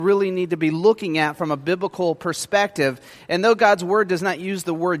really need to be looking at from a biblical perspective. And though God's Word does not use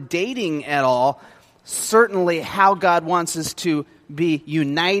the word dating at all, certainly how God wants us to be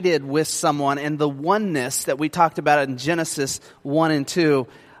united with someone and the oneness that we talked about in Genesis 1 and 2,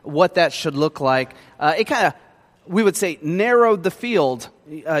 what that should look like. It kind of, we would say, narrowed the field,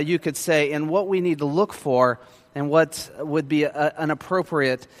 you could say, in what we need to look for and what would be an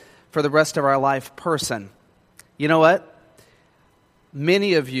appropriate for the rest of our life person. You know what?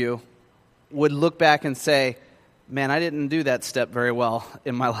 Many of you would look back and say, man, I didn't do that step very well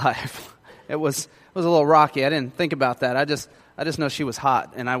in my life. It was a little rocky. I didn't think about that. I just know she was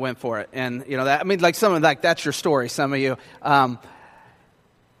hot, and I went for it. And, you know, that, I mean, like some of like that's your story, some of you.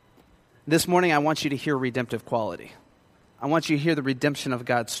 This morning, I want you to hear redemptive quality. I want you to hear the redemption of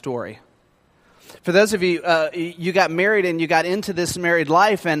God's story. For those of you, you got married and you got into this married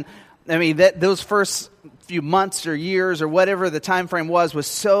life, and I mean, those first few months or years or whatever the time frame was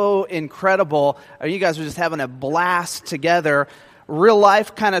so incredible. You guys were just having a blast together. Real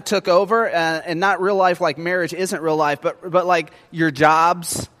life kind of took over, and not real life like marriage isn't real life, but like your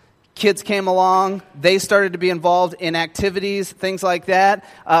jobs, kids came along, they started to be involved in activities, things like that.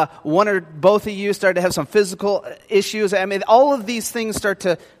 One or both of you started to have some physical issues. I mean, all of these things start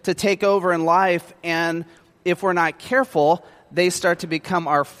to take over in life, and if we're not careful, they start to become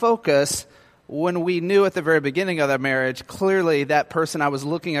our focus. When we knew at the very beginning of the marriage, clearly that person I was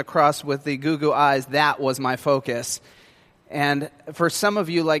looking across with the goo-goo eyes, that was my focus. And for some of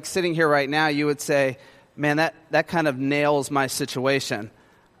you, like sitting here right now, you would say, man, that kind of nails my situation.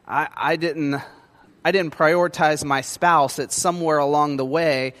 I didn't prioritize my spouse at somewhere along the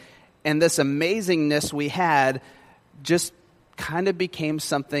way, and this amazingness we had just kind of became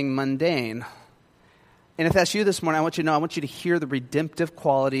something mundane. And if that's you this morning, I want you to hear the redemptive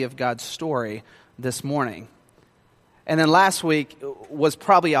quality of God's story this morning. And then last week was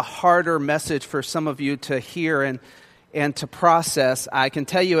probably a harder message for some of you to hear and to process. I can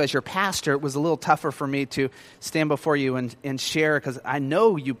tell you as your pastor, it was a little tougher for me to stand before you and share, because I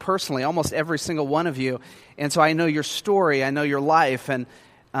know you personally, almost every single one of you. And so I know your story, I know your life, and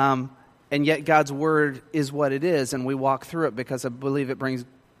yet God's Word is what it is, and we walk through it because I believe it brings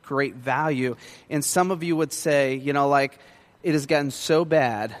great value. And some of you would say, you know, like, it has gotten so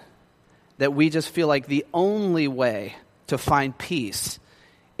bad that we just feel like the only way to find peace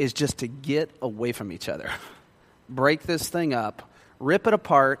is just to get away from each other. Break this thing up, rip it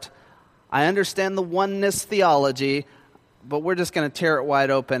apart. I understand the oneness theology, but we're just going to tear it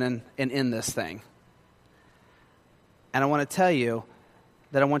wide open and end this thing. And I want to tell you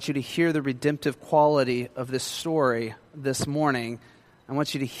that I want you to hear the redemptive quality of this story this morning. I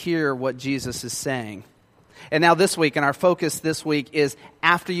want you to hear what Jesus is saying. And now this week, and our focus this week is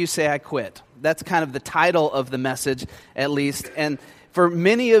After You Say I Quit. That's kind of the title of the message, at least. And for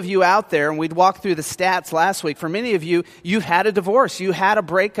many of you out there, and we'd walked through the stats last week, for many of you, you've had a divorce, you had a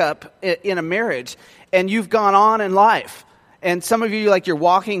breakup in a marriage, and you've gone on in life. And some of you, like, you're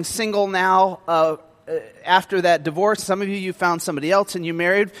walking single now after that divorce. Some of you found somebody else and you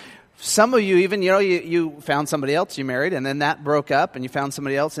married. Some of you even, you found somebody else you married, and then that broke up, and you found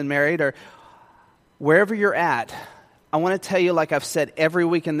somebody else and married, or wherever you're at. I want to tell you, like I've said every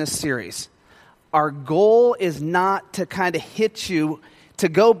week in this series, our goal is not to kind of hit you, to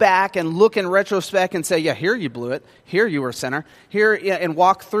go back and look in retrospect and say, yeah, here you blew it, here you were a sinner, here, and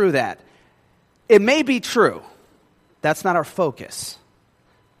walk through that. It may be true. That's not our focus.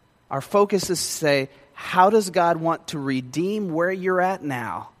 Our focus is to say, how does God want to redeem where you're at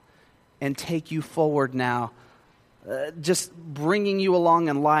now and take you forward now, just bringing you along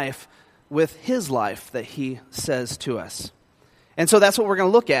in life with His life that He says to us. And so that's what we're going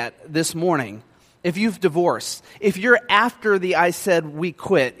to look at this morning. If you've divorced, if you're after the I said we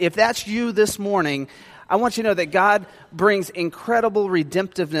quit, if that's you this morning, I want you to know that God brings incredible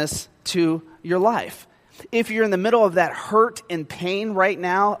redemptiveness to your life. If you're in the middle of that hurt and pain right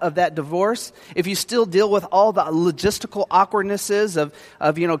now of that divorce, if you still deal with all the logistical awkwardnesses of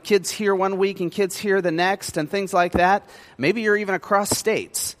kids here one week and kids here the next and things like that, maybe you're even across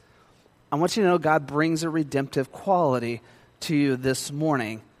states, I want you to know God brings a redemptive quality to you this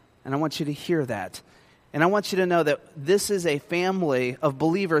morning, and I want you to hear that. And I want you to know that this is a family of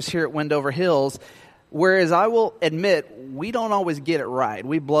believers here at Wendover Hills. Whereas I will admit, we don't always get it right.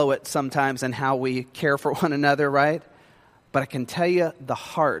 We blow it sometimes in how we care for one another, right? But I can tell you the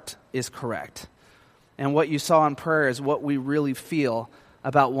heart is correct. And what you saw in prayer is what we really feel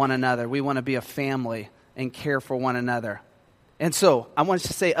about one another. We want to be a family and care for one another. And so I want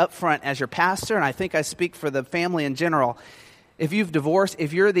to say up front, as your pastor, and I think I speak for the family in general, if you've divorced,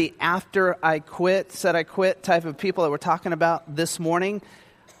 if you're the after I quit, said I quit type of people that we're talking about this morning,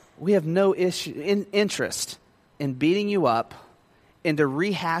 we have no interest in beating you up, into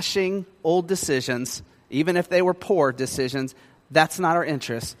rehashing old decisions, even if they were poor decisions. That's not our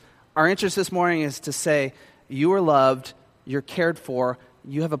interest. Our interest this morning is to say, you are loved, you're cared for,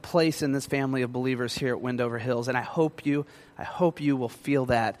 you have a place in this family of believers here at Wendover Hills, and I hope you will feel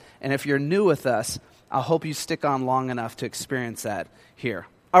that. And if you're new with us, I hope you stick on long enough to experience that here.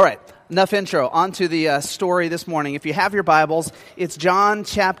 All right, enough intro. On to the story this morning. If you have your Bibles, it's John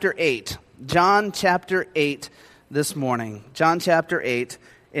chapter 8. John chapter 8 this morning. John chapter 8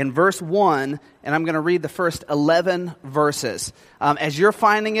 in verse 1, and I'm going to read the first 11 verses. As you're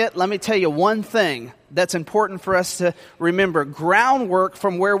finding it, let me tell you one thing that's important for us to remember. Groundwork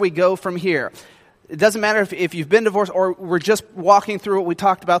from where we go from here. It doesn't matter if you've been divorced or we're just walking through what we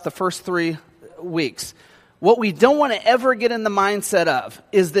talked about the first 3 weeks. What we don't want to ever get in the mindset of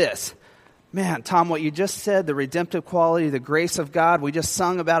is this. Man, Tom, what you just said, the redemptive quality, the grace of God, we just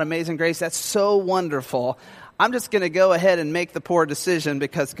sung about amazing grace. That's so wonderful. I'm just going to go ahead and make the poor decision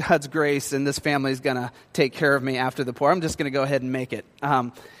because God's grace and this family is going to take care of me after the poor. I'm just going to go ahead and make it.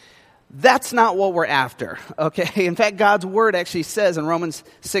 That's not what we're after, okay? In fact, God's word actually says in Romans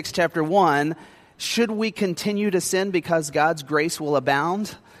 6, chapter 1, should we continue to sin because God's grace will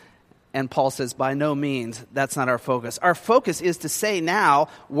abound? And Paul says, by no means, that's not our focus. Our focus is to say now,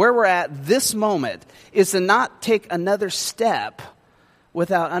 where we're at this moment, is to not take another step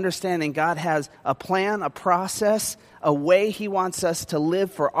without understanding God has a plan, a process, a way He wants us to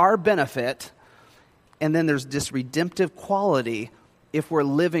live for our benefit. And then there's this redemptive quality if we're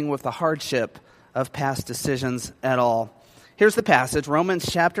living with the hardship of past decisions at all. Here's the passage, Romans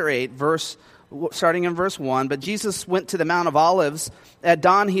chapter 8, starting in verse 1. But Jesus went to the Mount of Olives. At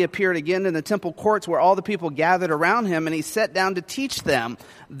dawn he appeared again in the temple courts where all the people gathered around him, and he sat down to teach them.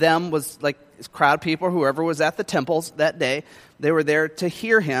 Them was like crowd people, whoever was at the temples that day. They were there to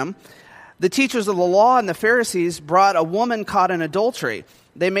hear him. The teachers of the law and the Pharisees brought a woman caught in adultery.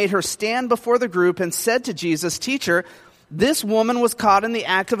 They made her stand before the group and said to Jesus, "Teacher, this woman was caught in the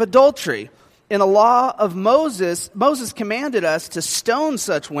act of adultery. In the law of Moses commanded us to stone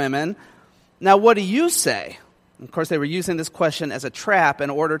such women. Now what do you say?" Of course, they were using this question as a trap in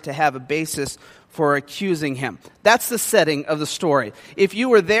order to have a basis for accusing him. That's the setting of the story. If you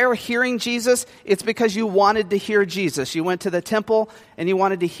were there hearing Jesus, it's because you wanted to hear Jesus. You went to the temple and you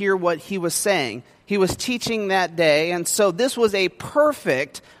wanted to hear what he was saying. He was teaching that day, and so this was a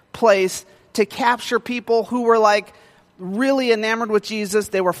perfect place to capture people who were like really enamored with Jesus.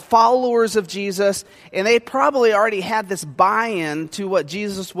 They were followers of Jesus, and they probably already had this buy-in to what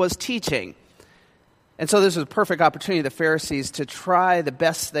Jesus was teaching. And so this was a perfect opportunity for the Pharisees to try the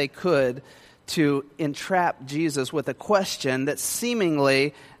best they could to entrap Jesus with a question that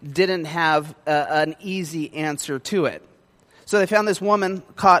seemingly didn't have an easy answer to it. So they found this woman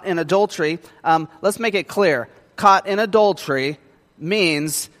caught in adultery. Let's make it clear. Caught in adultery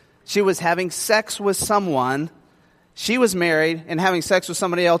means she was having sex with someone, she was married and having sex with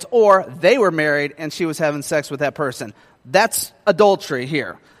somebody else, or they were married and she was having sex with that person. That's adultery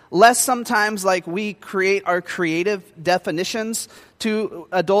here. Less sometimes like we create our creative definitions to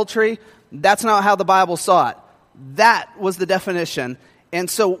adultery. That's not how the Bible saw it. That was the definition. And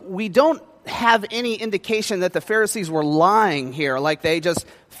so we don't have any indication that the Pharisees were lying here, like they just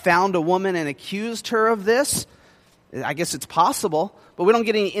found a woman and accused her of this. I guess it's possible, but we don't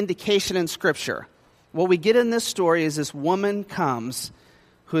get any indication in Scripture. What we get in this story is this woman comes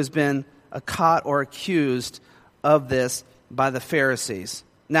who has been caught or accused of this by the Pharisees.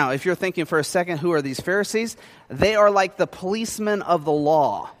 Now, if you're thinking for a second, who are these Pharisees? They are like the policemen of the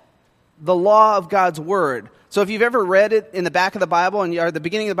law of God's Word. So if you've ever read it in the back of the Bible, or the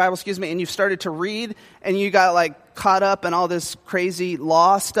beginning of the Bible, and you've started to read, and you got like caught up in all this crazy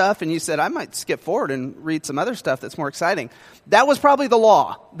law stuff, and you said, I might skip forward and read some other stuff that's more exciting. That was probably the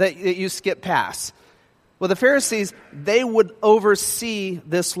law that you skip past. Well, the Pharisees, they would oversee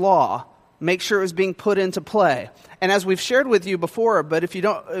this law, make sure it was being put into play. And as we've shared with you before, but if you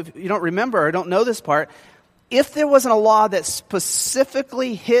don't remember or don't know this part, if there wasn't a law that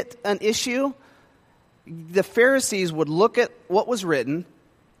specifically hit an issue, the Pharisees would look at what was written,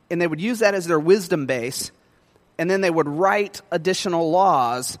 and they would use that as their wisdom base, and then they would write additional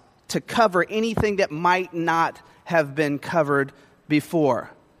laws to cover anything that might not have been covered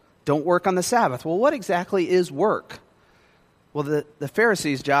before. Don't work on the Sabbath. Well, what exactly is work? Well, the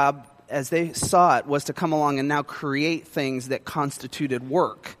Pharisees' job, as they saw it, was to come along and now create things that constituted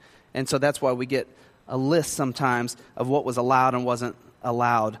work. And so that's why we get a list sometimes of what was allowed and wasn't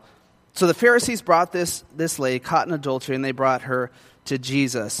allowed. So the Pharisees brought this lady caught in adultery, and they brought her to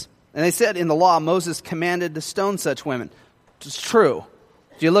Jesus. And they said in the law, Moses commanded to stone such women. It's true.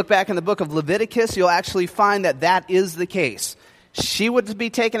 If you look back in the book of Leviticus, you'll actually find that that is the case. She would be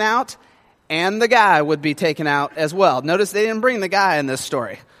taken out, and the guy would be taken out as well. Notice they didn't bring the guy in this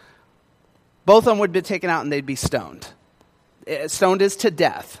story. Both of them would be taken out, and they'd be stoned. Stoned is to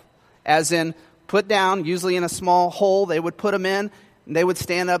death, as in put down, usually in a small hole. They would put them in, and they would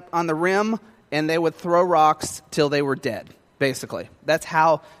stand up on the rim, and they would throw rocks till they were dead, basically. That's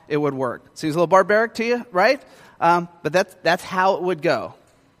how it would work. Seems a little barbaric to you, right? But that's how it would go.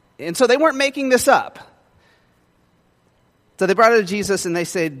 And so they weren't making this up. So they brought it to Jesus, and they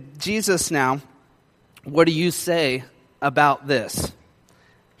said, Jesus, now, what do you say about this?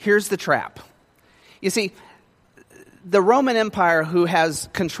 Here's the trap. You see, the Roman Empire, who has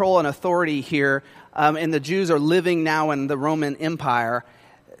control and authority here, and the Jews are living now in the Roman Empire,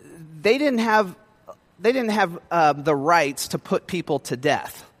 they didn't have the rights to put people to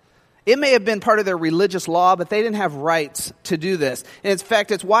death. It may have been part of their religious law, but they didn't have rights to do this. And in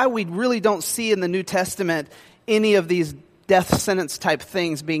fact, it's why we really don't see in the New Testament any of these death sentence type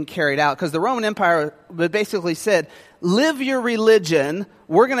things being carried out, because the Roman Empire basically said, live your religion,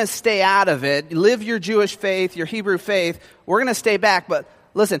 we're going to stay out of it, live your Jewish faith, your Hebrew faith, we're going to stay back, but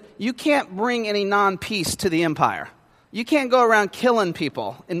listen, you can't bring any non-peace to the empire. You can't go around killing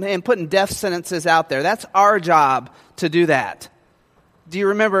people and putting death sentences out there. That's our job to do that. Do you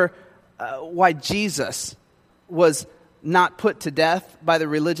remember why Jesus was not put to death by the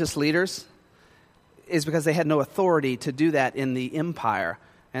religious leaders? Is because they had no authority to do that in the empire.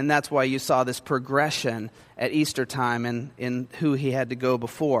 And that's why you saw this progression at Easter time and in who he had to go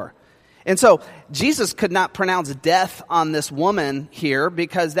before. And so Jesus could not pronounce death on this woman here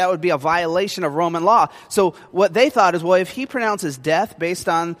because that would be a violation of Roman law. So what they thought is, well, if he pronounces death based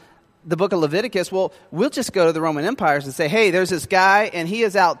on the book of Leviticus, well, we'll just go to the Roman empires and say, hey, there's this guy, and he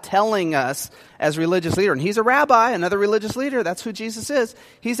is out telling us as religious leader, and he's a rabbi, another religious leader, that's who Jesus is.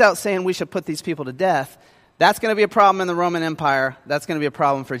 He's out saying we should put these people to death. That's going to be a problem in the Roman Empire. That's going to be a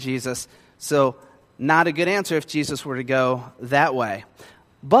problem for Jesus. So not a good answer if Jesus were to go that way.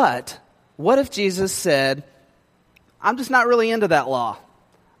 But what if Jesus said, I'm just not really into that law.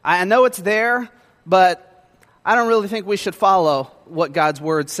 I know it's there, but I don't really think we should follow what God's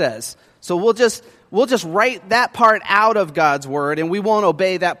word says. So we'll just write that part out of God's word, and we won't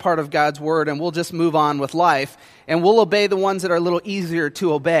obey that part of God's word, and we'll just move on with life, and we'll obey the ones that are a little easier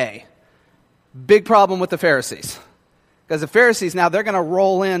to obey. Big problem with the Pharisees. Because the Pharisees, now they're going to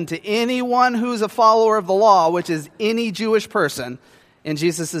roll into anyone who's a follower of the law, which is any Jewish person in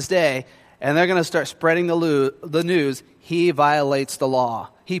Jesus' day, and they're going to start spreading the news. He violates the law.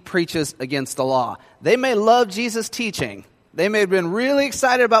 He preaches against the law. They may love Jesus' teaching. They may have been really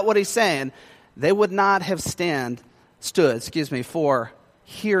excited about what he's saying. They would not have stood for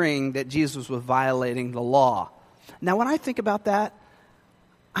hearing that Jesus was violating the law. Now, when I think about that,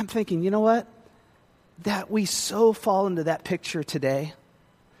 I'm thinking, you know what? That we so fall into that picture today.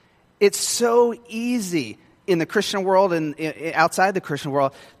 It's so easy in the Christian world and outside the Christian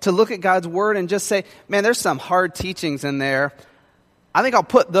world to look at God's word and just say, man, there's some hard teachings in there. I think I'll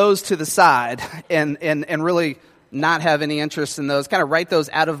put those to the side and really not have any interest in those, kind of write those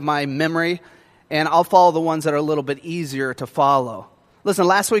out of my memory, and I'll follow the ones that are a little bit easier to follow. Listen,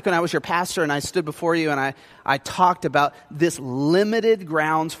 last week when I was your pastor and I stood before you and I talked about this limited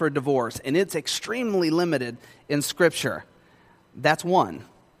grounds for divorce, and it's extremely limited in Scripture. That's one.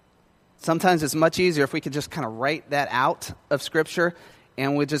 Sometimes it's much easier if we could just kind of write that out of Scripture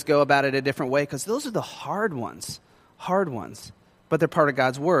and we just go about it a different way, because those are the hard ones, but they're part of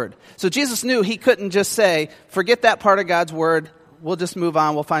God's Word. So Jesus knew he couldn't just say, forget that part of God's Word, we'll just move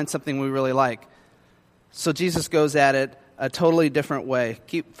on, we'll find something we really like. So Jesus goes at it a totally different way.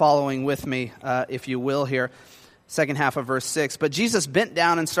 Keep following with me, if you will, here. Second half of verse 6. But Jesus bent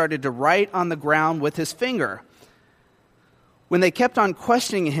down and started to write on the ground with his finger. When they kept on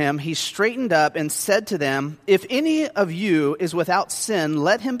questioning him, he straightened up and said to them, if any of you is without sin,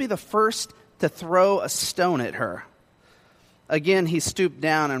 let him be the first to throw a stone at her. Again, he stooped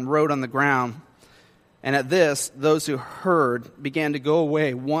down and wrote on the ground. And at this, those who heard began to go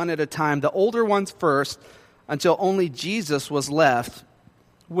away one at a time, the older ones first, until only Jesus was left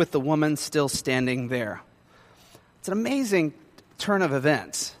with the woman still standing there. It's an amazing turn of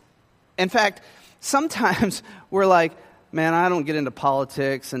events. In fact, sometimes we're like, man, I don't get into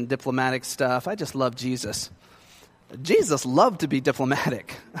politics and diplomatic stuff. I just love Jesus. Jesus loved to be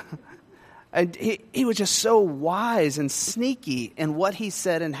diplomatic. And he was just so wise and sneaky in what he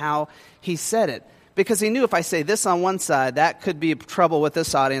said and how he said it. Because he knew if I say this on one side, that could be trouble with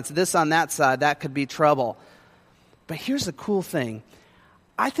this audience. This on that side, that could be trouble. But here's the cool thing.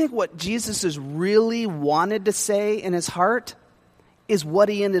 I think what Jesus has really wanted to say in his heart is what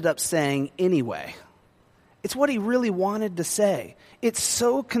he ended up saying anyway. It's what he really wanted to say. It's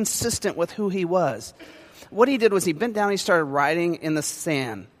so consistent with who he was. What he did was he bent down and he started writing in the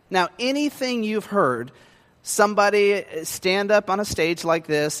sand. Now, anything you've heard somebody stand up on a stage like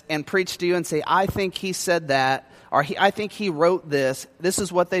this and preach to you and say, I think he said that, or I think he wrote this, this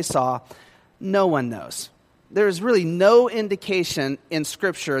is what they saw, no one knows. There's really no indication in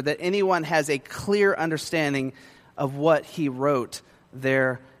Scripture that anyone has a clear understanding of what he wrote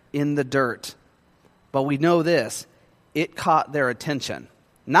there in the dirt. But we know this, it caught their attention.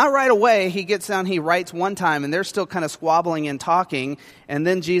 Not right away, he gets down, he writes one time, and they're still kind of squabbling and talking. And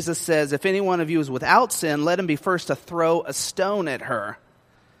then Jesus says, if any one of you is without sin, let him be first to throw a stone at her.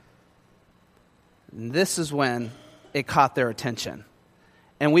 And this is when it caught their attention.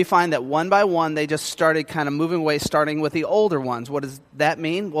 And we find that one by one, they just started kind of moving away, starting with the older ones. What does that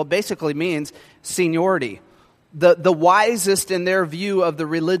mean? Well, it basically means seniority. The wisest in their view of the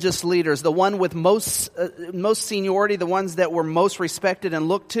religious leaders, the one with most seniority, the ones that were most respected and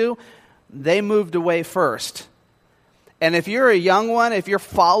looked to, they moved away first. And if you're a young one, if you're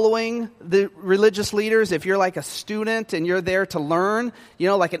following the religious leaders, if you're like a student and you're there to learn,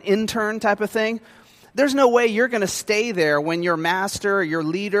 like an intern type of thing, there's no way you're going to stay there when your master or your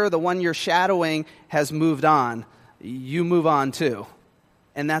leader, the one you're shadowing, has moved on. You move on too.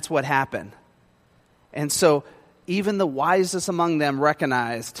 And that's what happened. And so even the wisest among them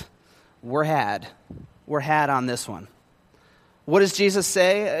recognized, we're had on this one. What does Jesus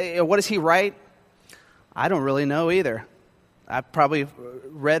say? What does he write? I don't really know either. I've probably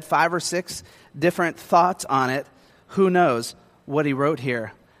read 5 or 6 different thoughts on it. Who knows what he wrote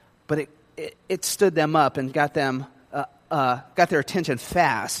here? But it stood them up and got their attention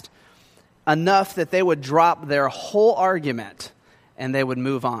fast, enough that they would drop their whole argument and they would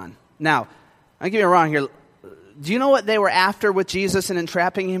move on. Now, don't get me wrong here. Do you know what they were after with Jesus and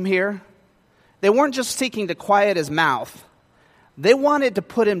entrapping him here? They weren't just seeking to quiet his mouth. They wanted to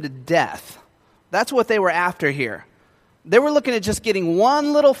put him to death. That's what they were after here. They were looking at just getting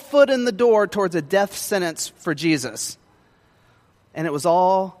one little foot in the door towards a death sentence for Jesus. And it was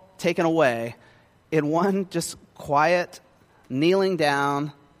all taken away in one just quiet kneeling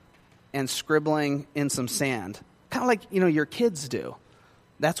down and scribbling in some sand. Kind of like, your kids do.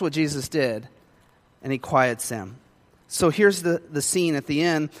 That's what Jesus did. And he quiets them. So here's the scene at the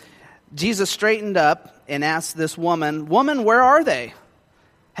end. Jesus straightened up and asked this woman, "Woman, where are they?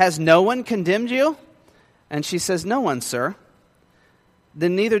 Has no one condemned you?" And she says, "No one, sir."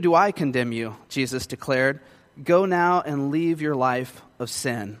 "Then neither do I condemn you," Jesus declared. "Go now and leave your life of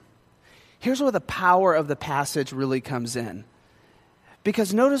sin." Here's where the power of the passage really comes in.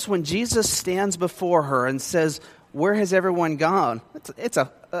 Because notice when Jesus stands before her and says, "Where has everyone gone?" It's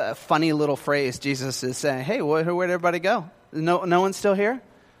a funny little phrase Jesus is saying. Hey, where'd everybody go? No one's still here?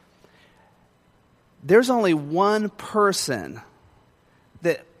 There's only one person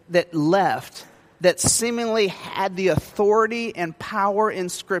that left that seemingly had the authority and power in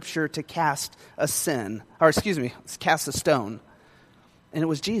Scripture to cast a stone. And it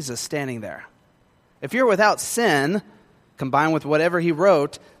was Jesus standing there. If you're without sin, combined with whatever he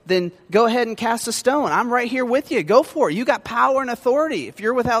wrote, then go ahead and cast a stone. I'm right here with you. Go for it. You got power and authority. If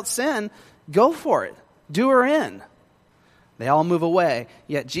you're without sin, go for it. Do her in. They all move away,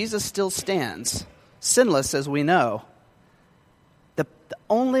 yet Jesus still stands, sinless as we know. The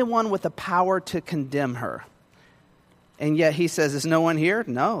only one with the power to condemn her. And yet he says, "Is no one here?"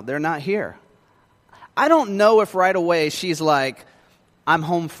 No, they're not here. I don't know if right away she's like, "I'm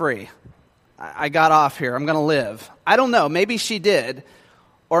home free. I got off here. I'm going to live." I don't know. Maybe she did.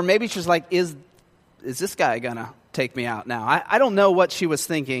 Or maybe she's like, is this guy going to take me out now? I don't know what she was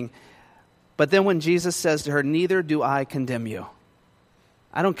thinking. But then when Jesus says to her, "Neither do I condemn you."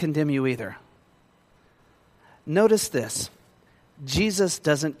 I don't condemn you either. Notice this. Jesus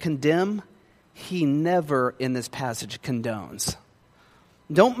doesn't condemn. He never in this passage condones.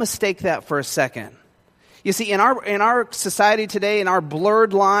 Don't mistake that for a second. You see, in our society today, in our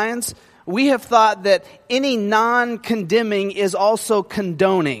blurred lines, we have thought that any non-condemning is also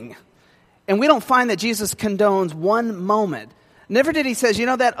condoning. And we don't find that Jesus condones one moment. Never did he says,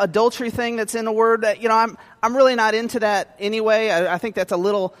 that adultery thing that's in the word, that, I'm really not into that anyway. I think that's a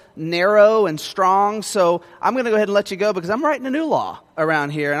little narrow and strong, so I'm going to go ahead and let you go because I'm writing a new law around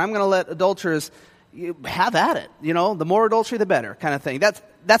here, and I'm going to let adulterers have at it. The more adultery, the better kind of thing.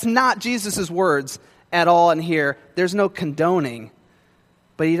 That's not Jesus' words at all in here. There's no condoning.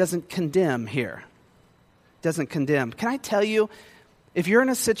 But he doesn't condemn here. Doesn't condemn. Can I tell you, if you're in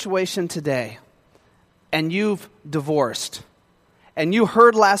a situation today and you've divorced and you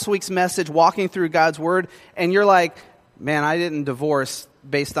heard last week's message walking through God's word and you're like, man, I didn't divorce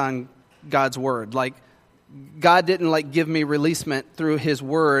based on God's word. Like, God didn't give me releasement through his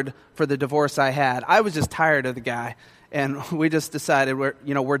word for the divorce I had. I was just tired of the guy, and we just decided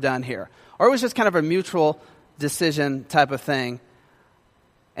we're done here. Or it was just kind of a mutual decision type of thing.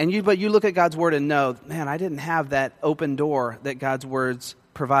 But you look at God's word and know, man, I didn't have that open door that God's words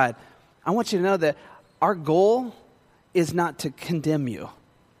provide. I want you to know that our goal is not to condemn you.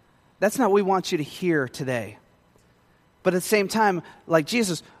 That's not what we want you to hear today. But at the same time, like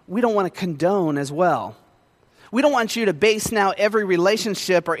Jesus, we don't want to condone as well. We don't want you to base now every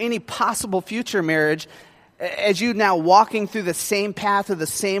relationship or any possible future marriage as you now walking through the same path or the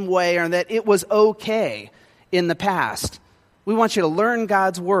same way, or that it was okay in the past. We want you to learn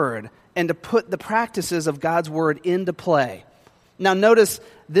God's word and to put the practices of God's word into play. Now notice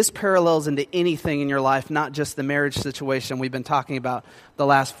this parallels into anything in your life, not just the marriage situation we've been talking about the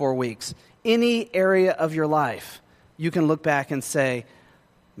last 4 weeks. Any area of your life, you can look back and say,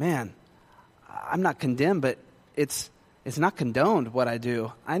 man, I'm not condemned, but it's not condoned what I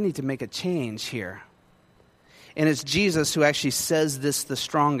do. I need to make a change here. And it's Jesus who actually says this the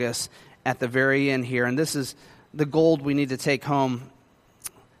strongest at the very end here. And this is the gold we need to take home.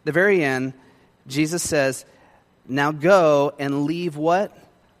 The very end, Jesus says, now go and leave what?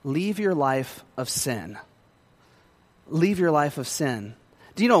 Leave your life of sin. Leave your life of sin.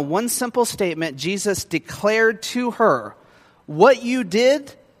 Do you know, one simple statement, Jesus declared to her, what you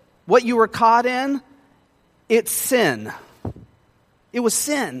did, what you were caught in, it's sin. It was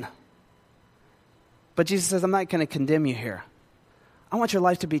sin. But Jesus says, I'm not going to condemn you here. I want your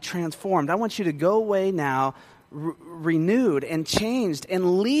life to be transformed. I want you to go away now renewed and changed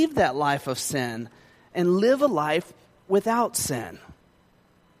and leave that life of sin and live a life without sin.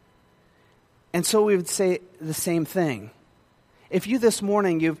 And so we would say the same thing. If you this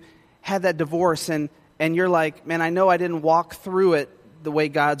morning, you've had that divorce and you're like, man, I know I didn't walk through it the way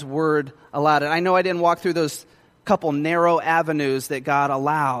God's word allowed it. I know I didn't walk through those couple narrow avenues that God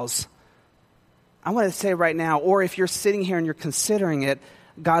allows. I want to say right now, or if you're sitting here and you're considering it,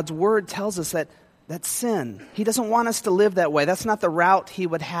 God's word tells us that that's sin. He doesn't want us to live that way. That's not the route he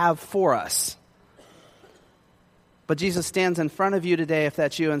would have for us. But Jesus stands in front of you today, if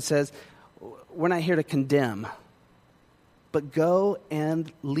that's you, and says, we're not here to condemn, but go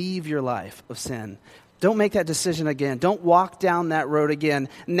and leave your life of sin. Don't make that decision again. Don't walk down that road again.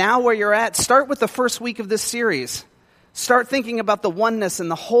 Now where you're at, start with the first week of this series. Start thinking about the oneness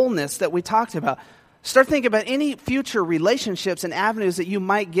and the wholeness that we talked about. Start thinking about any future relationships and avenues that you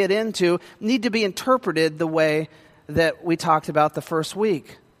might get into need to be interpreted the way that we talked about the first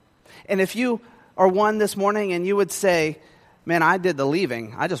week. And if you are one this morning and you would say, man, I did the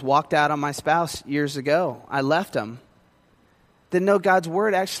leaving. I just walked out on my spouse years ago. I left him. Then know God's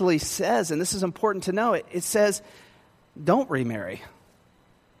word actually says, and this is important to know, it says, don't remarry.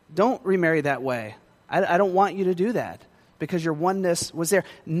 Don't remarry that way. I don't want you to do that because your oneness was there.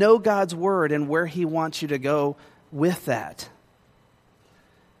 Know God's word and where he wants you to go with that.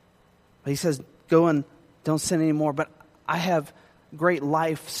 But he says, go and don't sin anymore, but I have great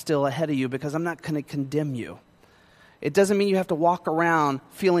life still ahead of you because I'm not going to condemn you. It doesn't mean you have to walk around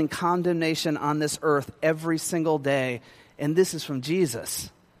feeling condemnation on this earth every single day. And this is from Jesus.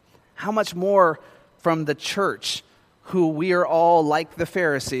 How much more from the church, who we are all like the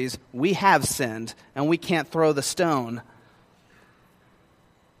Pharisees, we have sinned and we can't throw the stone.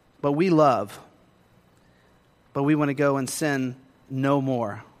 But we love. But we want to go and sin no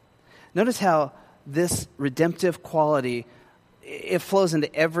more. Notice how this redemptive quality, it flows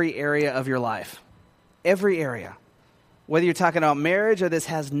into every area of your life. Every area. Whether you're talking about marriage or this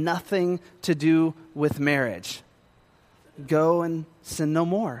has nothing to do with marriage. Go and sin no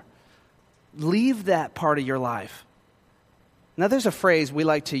more. Leave that part of your life. Now, there's a phrase we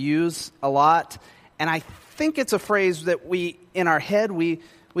like to use a lot, and I think it's a phrase that we, in our head, we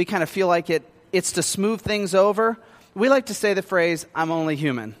kind of feel like it's to smooth things over. We like to say the phrase, I'm only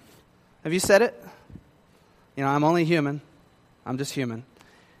human. Have you said it? You know, I'm only human. I'm just human.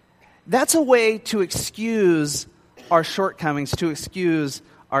 That's a way to excuse our shortcomings, to excuse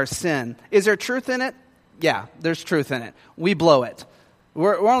our sin. Is there truth in it? Yeah, there's truth in it. We blow it.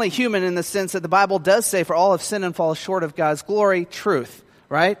 We're only human in the sense that the Bible does say, for all have sinned and fall short of God's glory, truth,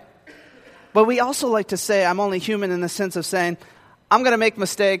 right? But we also like to say, I'm only human in the sense of saying, I'm going to make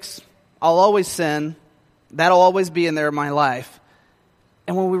mistakes. I'll always sin. That'll always be in there in my life.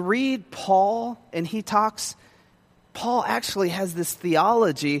 And when we read Paul and he talks, Paul actually has this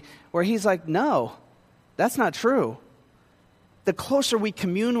theology where he's like, no, that's not true. the closer we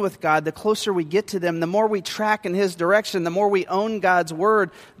commune with God, the closer we get to them, the more we track in His direction, the more we own God's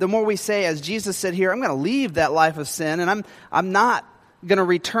Word, the more we say, as Jesus said here, I'm going to leave that life of sin, and I'm not going to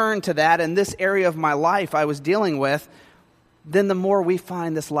return to that in this area of my life I was dealing with, then the more we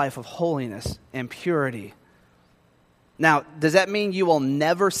find this life of holiness and purity. Now, does that mean you will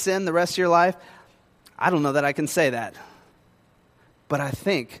never sin the rest of your life? I don't know that I can say that. But I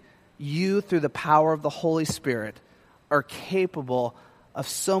think you, through the power of the Holy Spirit, are capable of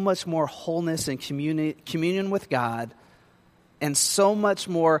so much more wholeness and communion with God, and so much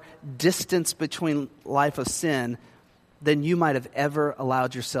more distance between life of sin than you might have ever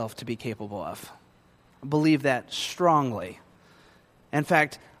allowed yourself to be capable of. I believe that strongly. In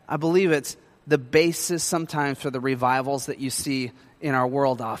fact, I believe it's the basis sometimes for the revivals that you see in our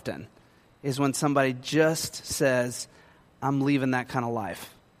world often, is when somebody just says, I'm leaving that kind of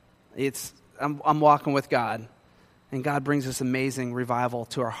life. I'm walking with God. And God brings this amazing revival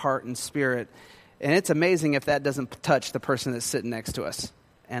to our heart and spirit. And it's amazing if that doesn't touch the person that's sitting next to us.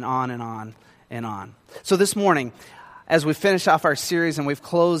 And on and on and on. So this morning, as we finish off our series and we've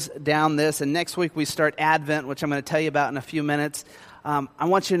closed down this, and next week we start Advent, which I'm going to tell you about in a few minutes, I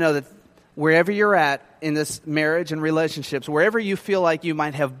want you to know that wherever you're at in this marriage and relationships, wherever you feel like you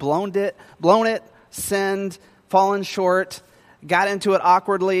might have blown it, sinned, fallen short, got into it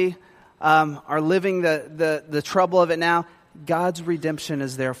awkwardly, are living the trouble of it now, God's redemption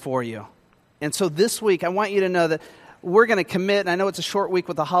is there for you. And so this week, I want you to know that we're going to commit, and I know it's a short week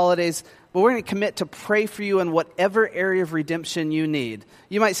with the holidays, but we're going to commit to pray for you in whatever area of redemption you need.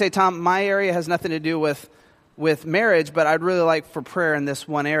 You might say, Tom, my area has nothing to do with marriage, but I'd really like for prayer in this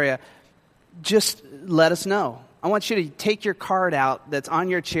one area. Just let us know. I want you to take your card out that's on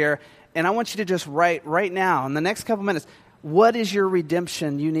your chair, and I want you to just write right now, in the next couple minutes, what is your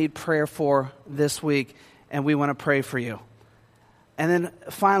redemption you need prayer for this week? And we want to pray for you. And then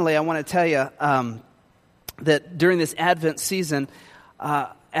finally, I want to tell you that during this Advent season,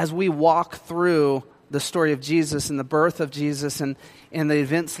 as we walk through the story of Jesus and the birth of Jesus and the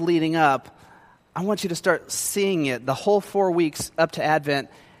events leading up, I want you to start seeing it, the whole 4 weeks up to Advent,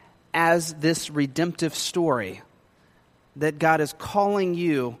 as this redemptive story that God is calling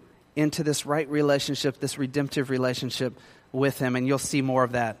you into this right relationship, this redemptive relationship with Him, and you'll see more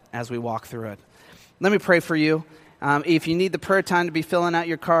of that as we walk through it. Let me pray for you. If you need the prayer time to be filling out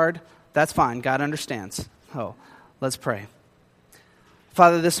your card, that's fine. God understands. Oh, let's pray.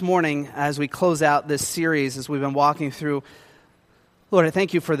 Father, this morning, as we close out this series, as we've been walking through, Lord, I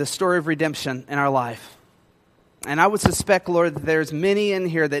thank you for the story of redemption in our life. And I would suspect, Lord, that there's many in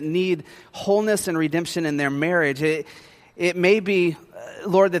here that need wholeness and redemption in their marriage. It may be,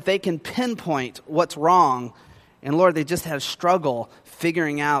 Lord, that they can pinpoint what's wrong, and Lord, they just have struggle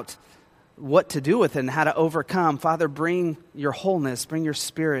figuring out what to do with it and how to overcome. Father, bring your wholeness, bring your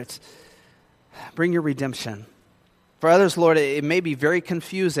spirit, bring your redemption. For others, Lord, it may be very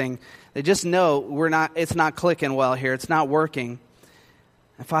confusing. They just know it's not clicking well here. It's not working.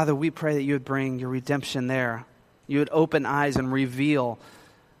 And Father, we pray that you would bring your redemption there. You would open eyes and reveal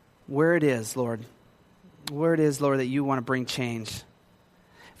where it is, Lord. Where it is, Lord, that you want to bring change.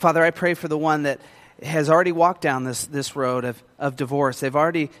 Father, I pray for the one that has already walked down this road of divorce. They've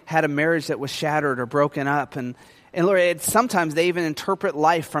already had a marriage that was shattered or broken up. And Lord, sometimes they even interpret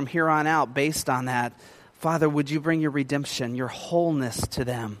life from here on out based on that. Father, would you bring your redemption, your wholeness to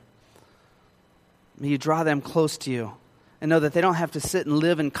them? May you draw them close to you and know that they don't have to sit and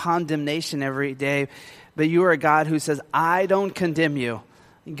live in condemnation every day, but you are a God who says, I don't condemn you.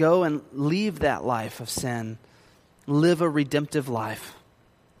 Go and leave that life of sin. Live a redemptive life.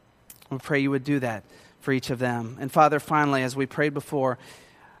 We pray you would do that for each of them. And Father, finally, as we prayed before,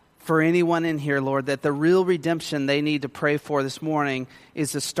 for anyone in here, Lord, that the real redemption they need to pray for this morning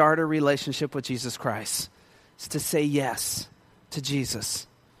is to start a relationship with Jesus Christ. It's to say yes to Jesus.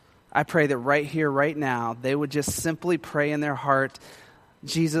 I pray that right here, right now, they would just simply pray in their heart,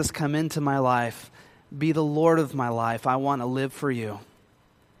 Jesus, come into my life. Be the Lord of my life. I want to live for you.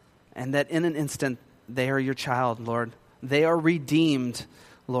 And that in an instant, they are your child, Lord. They are redeemed,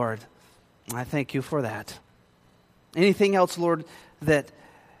 Lord. I thank you for that. Anything else, Lord, that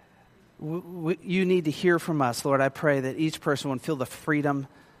you need to hear from us, Lord, I pray that each person would feel the freedom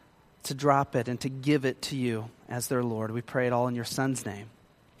to drop it and to give it to you as their Lord. We pray it all in your Son's name.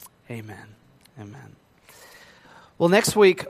 Amen. Amen. Well, next week,